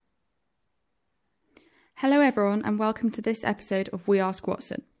Hello, everyone, and welcome to this episode of We Ask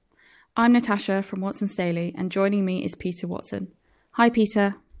Watson. I'm Natasha from Watson Staley, and joining me is Peter Watson. Hi,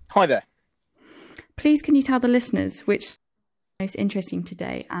 Peter. Hi there. Please, can you tell the listeners which is most interesting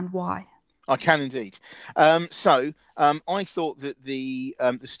today and why? I can indeed. I thought that the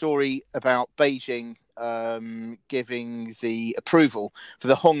story about Beijing giving the approval for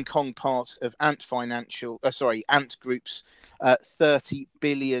the Hong Kong part of Ant Group's $30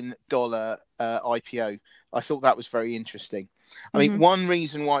 billion IPO. I thought that was very interesting. I mean, one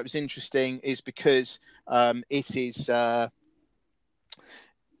reason why it was interesting is because it's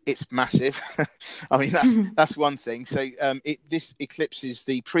massive. I mean, that's one thing. So this eclipses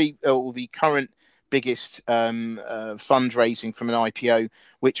the current biggest fundraising from an IPO,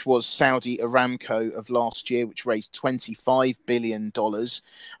 which was Saudi Aramco of last year, which raised $25 billion.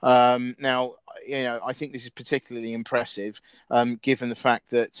 Now, I think this is particularly impressive, given the fact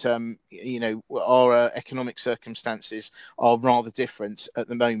that our economic circumstances are rather different at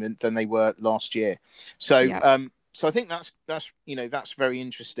the moment than they were last year. So. Yeah. So I think that's very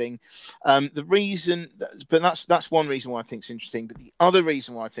interesting. That's one reason why I think it's interesting. But the other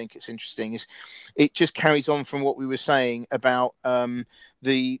reason why I think it's interesting is it just carries on from what we were saying about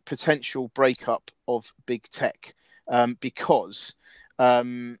the potential breakup of big tech, because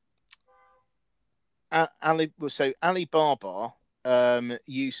Alibaba,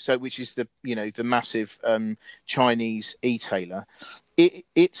 which is the massive Chinese e-tailer,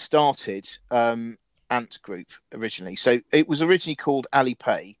 it started Ant Group originally. So it was originally called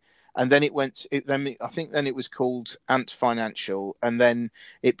Alipay, and then it was called Ant Financial, and then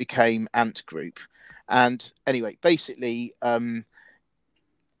it became Ant Group. And anyway, basically,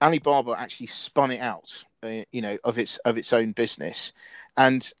 Alibaba actually spun it out, of its own business,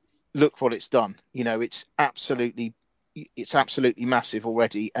 and look what it's done. It's absolutely massive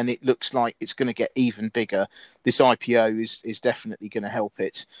already, and it looks like it's going to get even bigger. This IPO is definitely going to help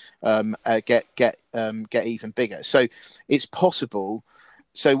it get even bigger. So it's possible.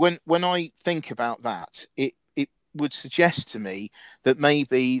 So when I think about that, it would suggest to me that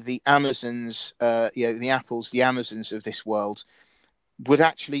maybe the Amazons, the Apples, the Amazons of this world would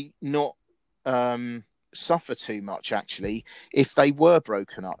actually not suffer too much, actually, if they were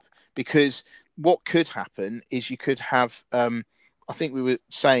broken up, because what could happen is you could have, I think we were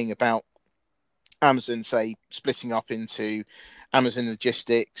saying about Amazon, say, splitting up into Amazon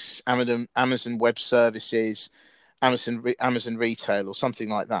Logistics, Amazon Web Services, Amazon Retail, or something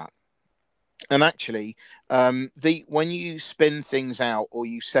like that. And actually, when you spin things out or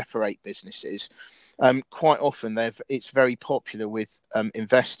you separate businesses, quite often it's very popular with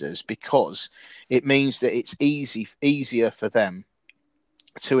investors, because it means that it's easier for them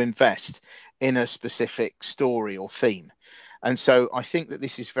to invest in a specific story or theme. And so I think that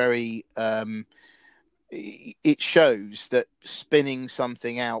this is very it shows that spinning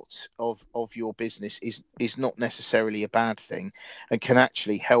something out of your business is not necessarily a bad thing, and can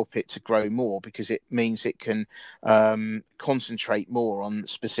actually help it to grow more, because it means it can concentrate more on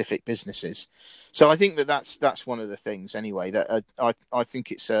specific businesses. So I think that that's one of the things, anyway, that I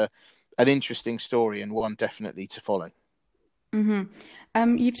think it's an interesting story, and one definitely to follow.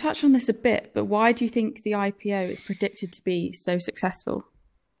 You've touched on this a bit, but why do you think the IPO is predicted to be so successful?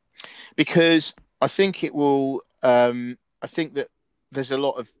 Because I think it will. I think that there's a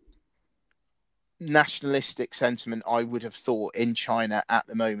lot of nationalistic sentiment, I would have thought, in China at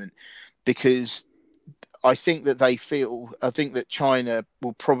the moment, because I think that China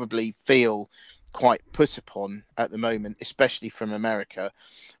will probably feel quite put upon at the moment, especially from America,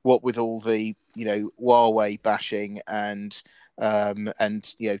 what with all the Huawei bashing and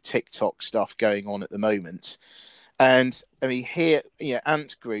TikTok stuff going on at the moment. And I mean, here,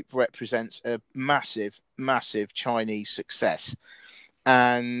 Ant Group represents a massive, massive Chinese success,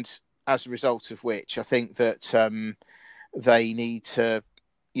 and as a result of which, I think that they need to,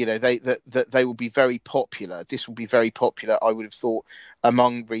 that they will be very popular. This will be very popular, I would have thought,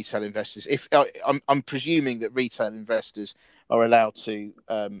 among retail investors. If I'm presuming that retail investors are allowed to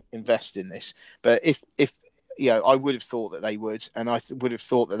invest in this, but if I would have thought that they would, and would have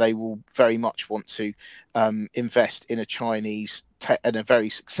thought that they will very much want to invest in a very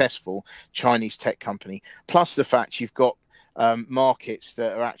successful Chinese tech company. Plus the fact you've got markets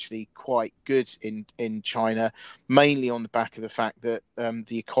that are actually quite good in China, mainly on the back of the fact that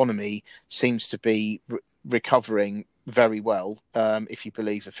the economy seems to be recovering very well, if you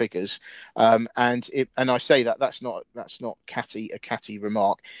believe the figures. And I say that's not a catty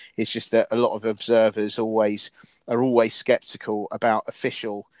remark. It's just that a lot of observers are always skeptical about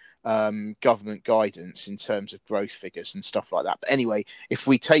official government guidance in terms of growth figures and stuff like that. But anyway, if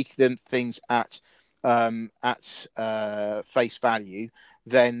we take things at at face value,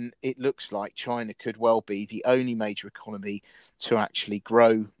 then it looks like China could well be the only major economy to actually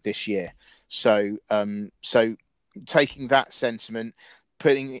grow this year. So, so taking that sentiment,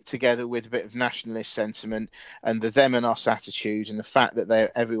 putting it together with a bit of nationalist sentiment and the them and us attitude, and the fact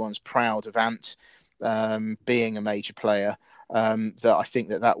that everyone's proud of Ant being a major player, that I think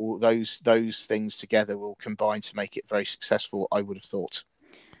that will those things together will combine to make it very successful, I would have thought.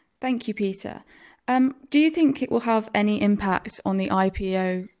 Thank you, Peter. Do you think it will have any impact on the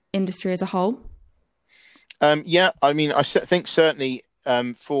IPO industry as a whole? Yeah, I mean, I think certainly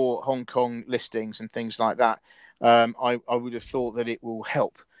for Hong Kong listings and things like that, I would have thought that it will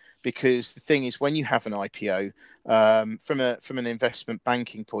help, because the thing is, when you have an IPO, from an investment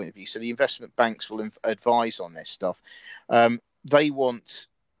banking point of view, so the investment banks will advise on this stuff. They want,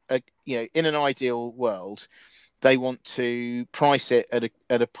 in an ideal world, they want to price it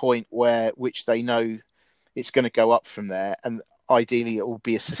at a point which they know it's going to go up from there, and ideally it will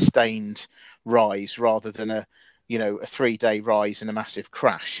be a sustained rise rather than a 3-day rise and a massive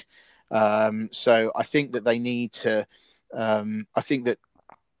crash. So I think that they need to. I think that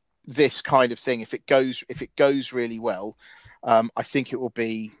this kind of thing, if it goes really well, I think it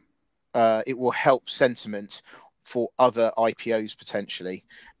will help sentiment for other IPOs potentially,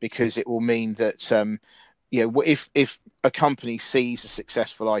 because it will mean that if a company sees a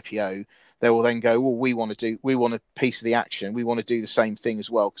successful IPO, they will then go, well, we want a piece of the action. We want to do the same thing as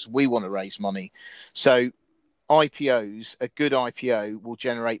well, because we want to raise money. So IPOs, a good IPO will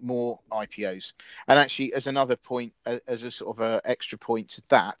generate more IPOs. And actually, as another point, as a sort of a extra point to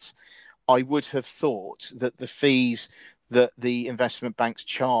that, I would have thought that the fees that the investment banks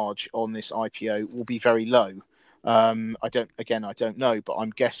charge on this IPO will be very low. I don't know, but I'm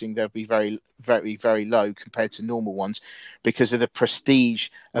guessing they'll be very, very, very low compared to normal ones, because of the prestige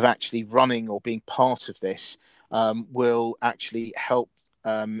of actually running or being part of this. Will actually help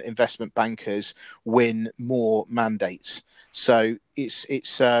investment bankers win more mandates. So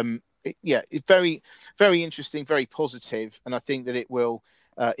it's very, very interesting, very positive, and I think that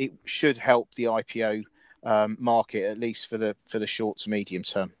it should help the IPO market, at least for the short to medium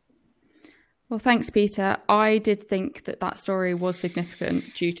term. Well, thanks, Peter. I did think that story was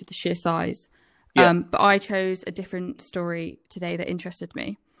significant due to the sheer size. Yeah. But I chose a different story today that interested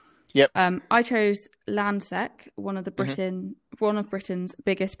me. Yep. I chose Landsec, one of Britain's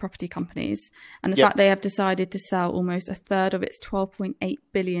biggest property companies, and the fact they have decided to sell almost a third of its 12.8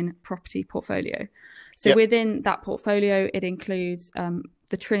 billion property portfolio. So within that portfolio, it includes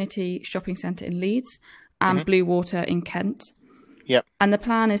the Trinity Shopping Centre in Leeds and Blue Water in Kent. Yep. And the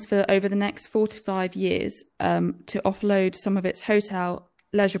plan is for over the next 4 to 5 years to offload some of its hotel,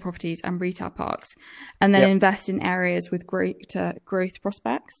 leisure properties and retail parks, and then invest in areas with greater growth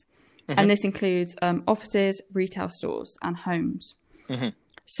prospects. And this includes offices, retail stores and homes.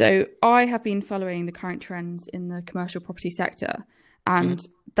 So I have been following the current trends in the commercial property sector, and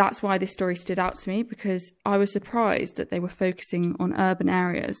that's why this story stood out to me, because I was surprised that they were focusing on urban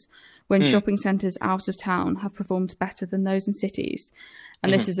areas when shopping centres out of town have performed better than those in cities.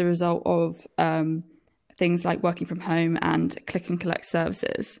 And this is a result of things like working from home and click and collect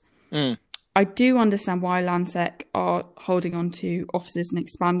services. I do understand why Landsec are holding on to offices and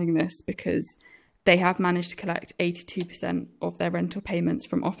expanding this, because they have managed to collect 82% of their rental payments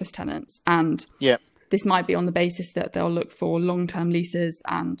from office tenants. And this might be on the basis that they'll look for long-term leases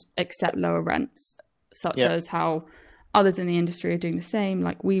and accept lower rents, such as how others in the industry are doing the same,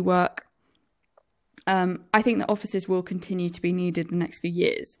 like WeWork. I think that offices will continue to be needed in the next few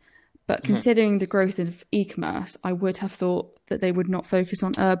years. But considering the growth of e-commerce, I would have thought that they would not focus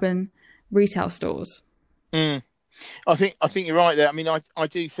on urban retail stores. I think you're right there. I mean, I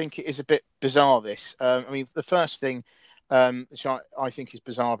do think it is a bit bizarre, this. I mean, the first thing which I think is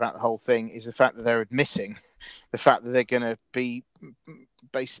bizarre about the whole thing is the fact that they're admitting the fact that they're going to be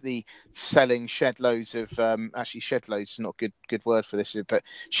basically selling shed loads of actually shed loads is not a good word for this, but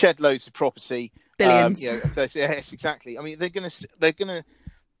shed loads of property. Billions. Yes, exactly. I mean, they're going to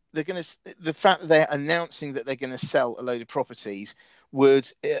the fact that they're announcing that they're going to sell a load of properties would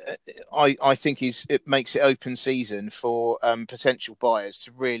I think it makes it open season for potential buyers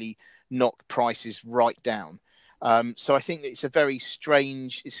to really knock prices right down. So I think that it's a very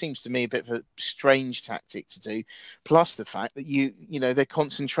strange, it seems to me a bit of a strange tactic to do. Plus the fact that they're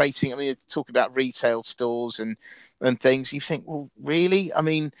concentrating. I mean, talk about retail stores and things. You think, well, really? I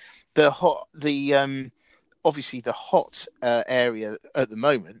mean, obviously the hot area at the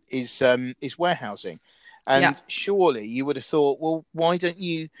moment is warehousing, and surely you would have thought, well, why don't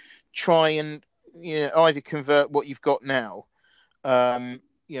you try and either convert what you've got now,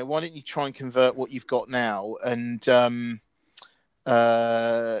 why don't you try and convert what you've got now, and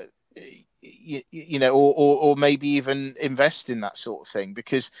or maybe even invest in that sort of thing,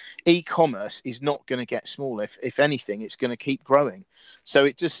 because e-commerce is not going to get smaller. If anything, it's going to keep growing. So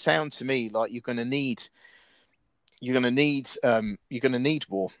it just sounds to me like you're going to need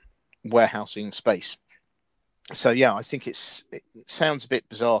more warehousing space. So yeah, I think it sounds a bit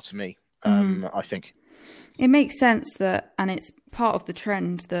bizarre to me. I think it makes sense that, and it's part of the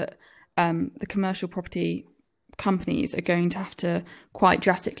trend that the commercial property companies are going to have to quite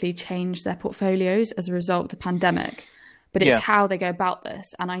drastically change their portfolios as a result of the pandemic. But it's how they go about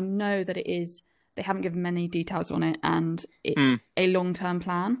this. And I know that they haven't given many details on it, and it's a long-term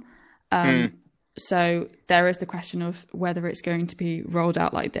plan. So there is the question of whether it's going to be rolled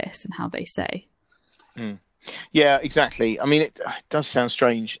out like this and how they say. Yeah, exactly. I mean, it does sound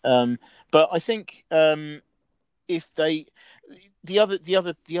strange. But I think if the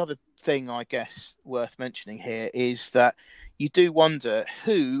other thing, I guess, worth mentioning here is that you do wonder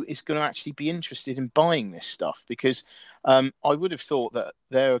who is going to actually be interested in buying this stuff, because I would have thought that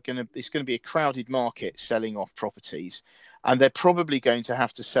it's going to be a crowded market selling off properties, and they're probably going to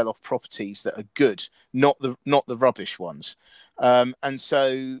have to sell off properties that are good, not the rubbish ones. And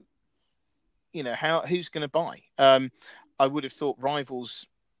so, who's going to buy? I would have thought Rivals.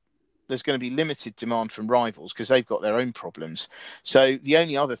 There's going to be limited demand from Rivals because they've got their own problems. So the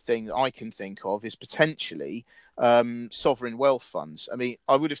only other thing that I can think of is potentially sovereign wealth funds. I mean,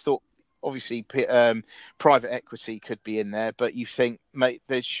 I would have thought, obviously, private equity could be in there, but you think, mate,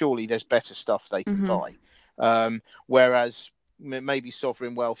 there's better stuff they can buy. Whereas maybe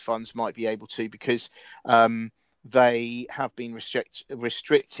sovereign wealth funds might be able to, because they have been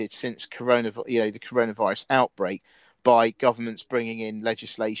restricted since the coronavirus outbreak, by governments bringing in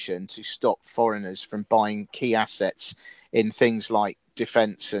legislation to stop foreigners from buying key assets in things like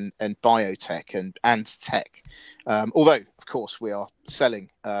defence and biotech and tech. Although, of course, we are selling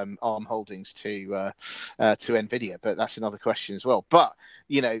ARM holdings to NVIDIA, but that's another question as well. But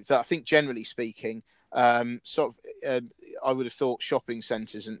I think generally speaking, I would have thought shopping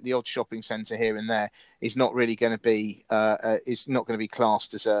centres and the odd shopping centre here and there is not really going to be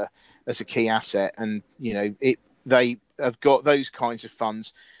classed as a key asset, and they have got those kinds of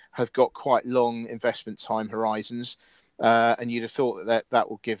funds have got quite long investment time horizons, and you'd have thought that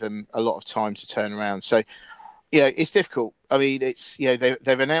will give them a lot of time to turn around. So, it's difficult. I mean, it's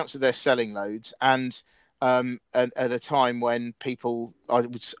they've announced that they're selling loads, and at a time when people, I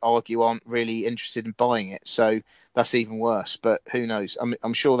would argue, aren't really interested in buying it. So that's even worse. But who knows?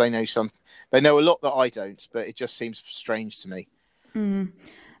 I'm sure they know something. They know a lot that I don't, but it just seems strange to me.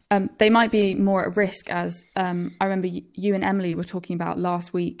 They might be more at risk, as I remember you and Emily were talking about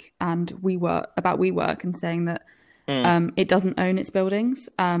last week, and WeWork, and saying that it doesn't own its buildings,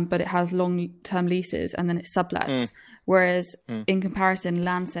 but it has long-term leases and then it sublets. Whereas in comparison,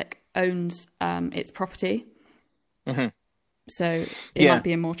 Landsec owns its property, so it might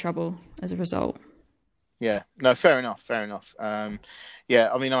be in more trouble as a result. Yeah, no, fair enough.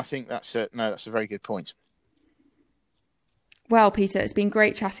 Yeah, I mean, I think that's a very good point. Well, Peter, it's been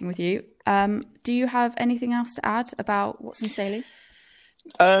great chatting with you. Do you have anything else to add about Watson Saley?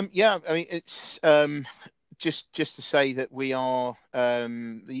 Yeah, I mean, it's just to say that we are.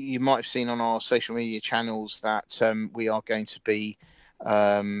 You might have seen on our social media channels that we are going to be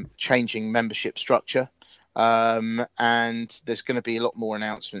changing membership structure, and there's going to be a lot more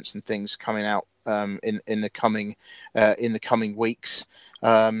announcements and things coming out in the coming weeks.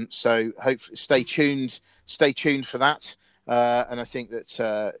 So hopefully, stay tuned for that. And I think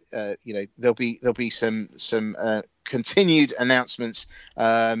that there'll be some continued announcements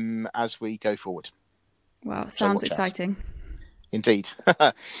as we go forward. Wow, sounds exciting. Indeed.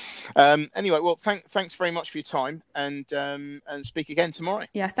 Anyway, well, thanks very much for your time, and speak again tomorrow.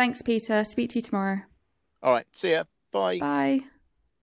 Yeah, thanks, Peter. Speak to you tomorrow. All right. See ya. Bye. Bye.